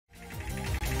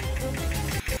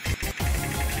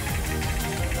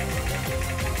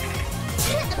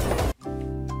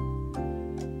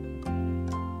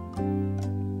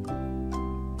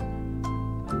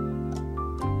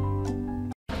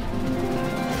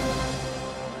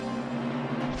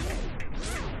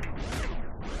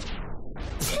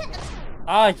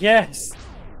Ah, yes!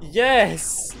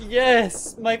 Yes!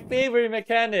 Yes! My favorite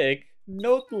mechanic!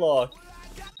 Note lock!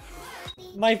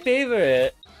 My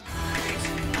favorite!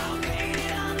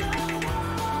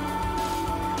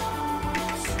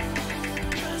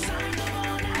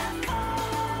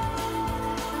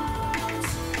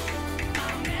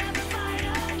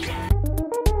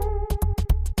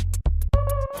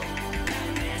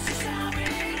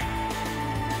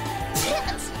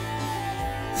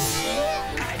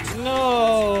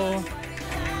 No!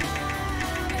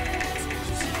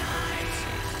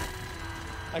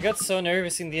 I got so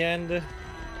nervous in the end.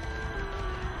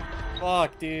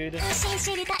 Fuck, dude.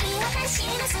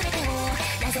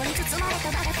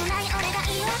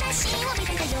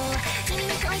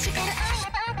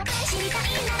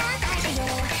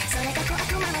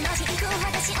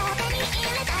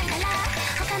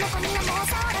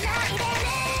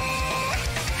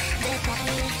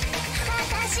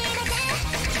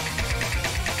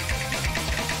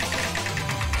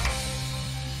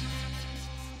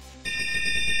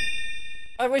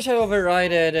 I wish I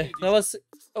overrided. That was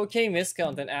okay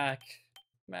miscount and act.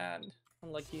 Man,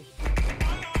 unlucky.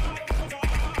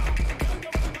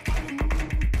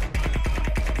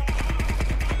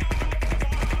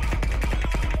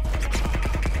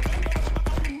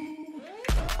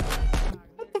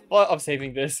 What the fuck? I'm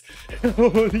saving this.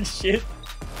 Holy shit.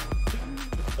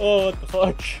 Oh, what the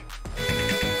fuck?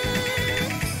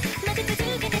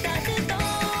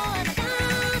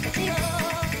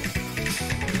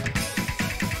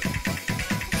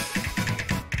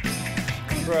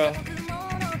 Bruh.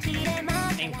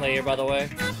 Aim player, by the way.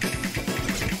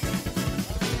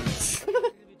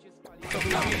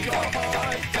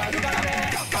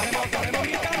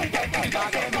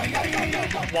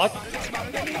 What?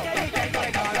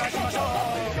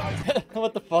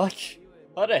 What the fuck?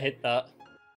 How did I hit that?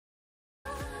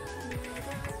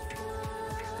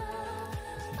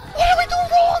 What are we doing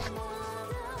wrong?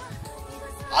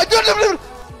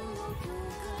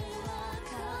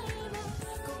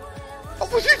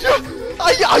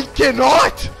 I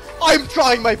cannot! I'm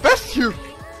trying my best here!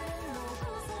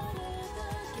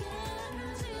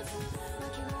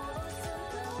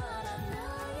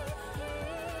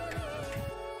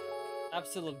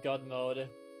 Absolute god mode.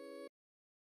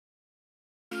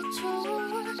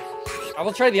 I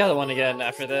will try the other one again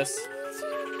after this.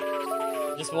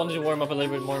 Just wanted to warm up a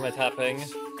little bit more my tapping.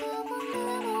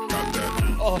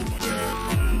 Oh.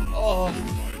 Oh.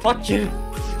 Fuck you.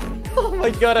 Oh my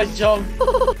god, I jumped.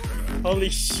 Holy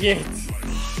shit.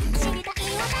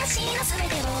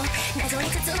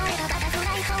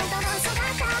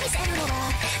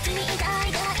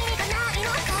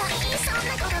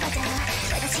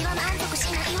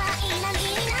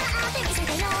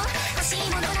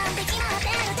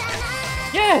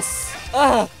 Yes!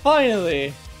 Ah,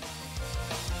 finally!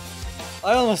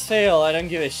 I almost fail, I don't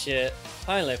give a shit.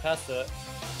 Finally, I passed it.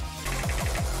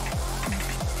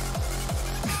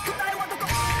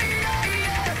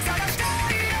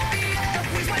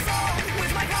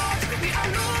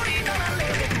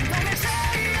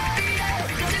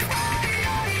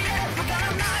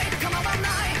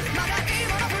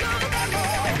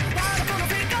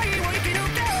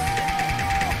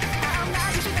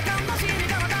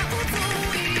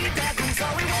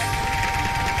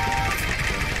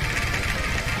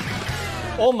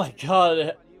 Oh my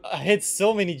god, I hit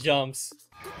so many jumps.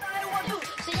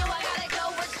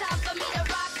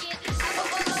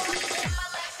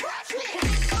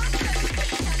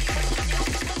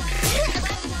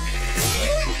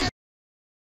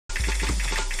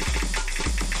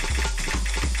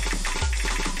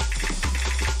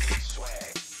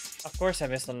 Of course I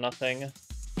missed on nothing.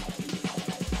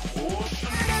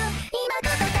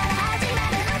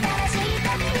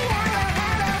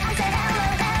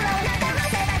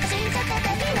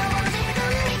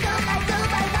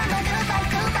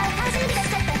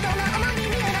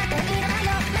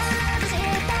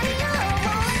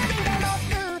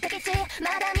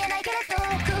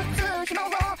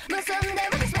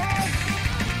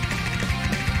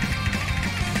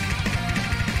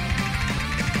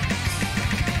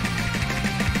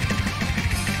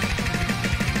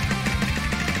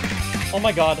 Oh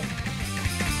my god.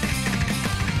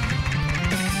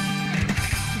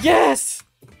 Yes!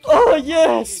 Oh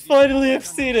yes! Finally I've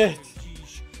seen it!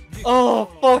 Oh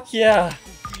fuck yeah!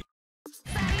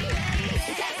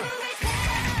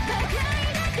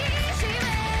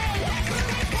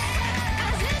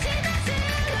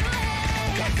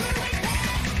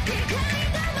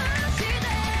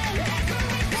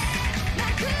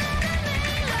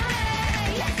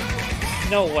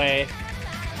 No way.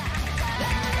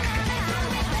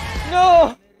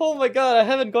 No! Oh my god, I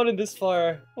haven't gotten this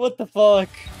far. What the fuck?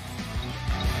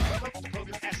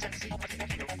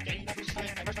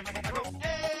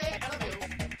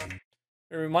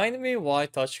 It reminded me why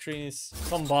touchscreens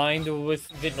combined with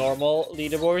the normal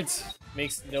leaderboards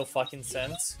makes no fucking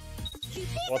sense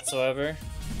whatsoever.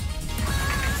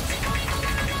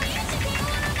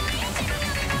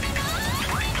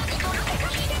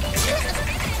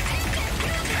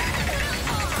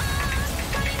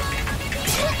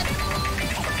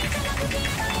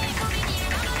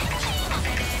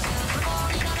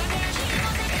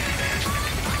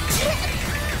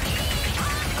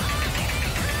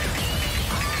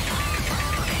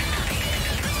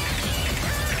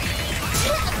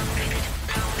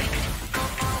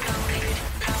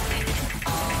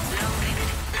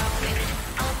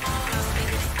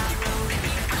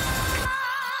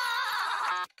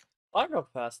 Hard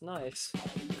rock pass, nice.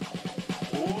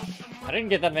 I didn't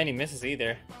get that many misses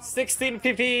either. 16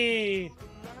 PP!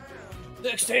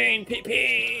 16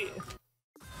 PP!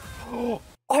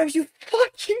 Are you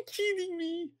fucking kidding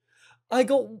me? I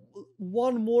got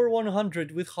one more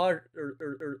 100 with hard,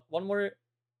 one more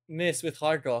miss with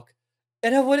hard rock,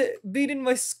 and I would have beaten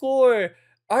my score.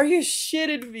 Are you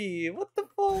shitting me? What the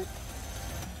fuck?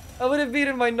 I would have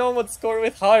beaten my normal score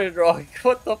with hard rock.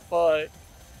 What the fuck?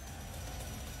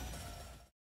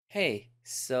 Hey,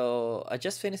 so I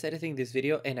just finished editing this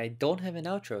video and I don't have an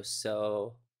outro,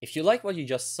 so if you like what you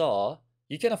just saw,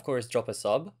 you can of course drop a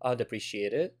sub, I'd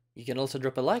appreciate it. You can also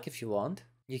drop a like if you want.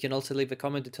 You can also leave a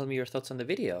comment to tell me your thoughts on the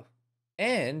video.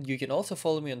 And you can also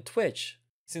follow me on Twitch,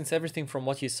 since everything from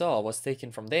what you saw was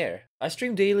taken from there. I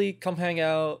stream daily, come hang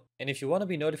out, and if you want to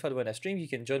be notified when I stream, you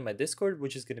can join my Discord,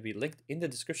 which is going to be linked in the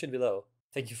description below.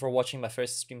 Thank you for watching my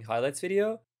first stream highlights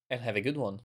video, and have a good one.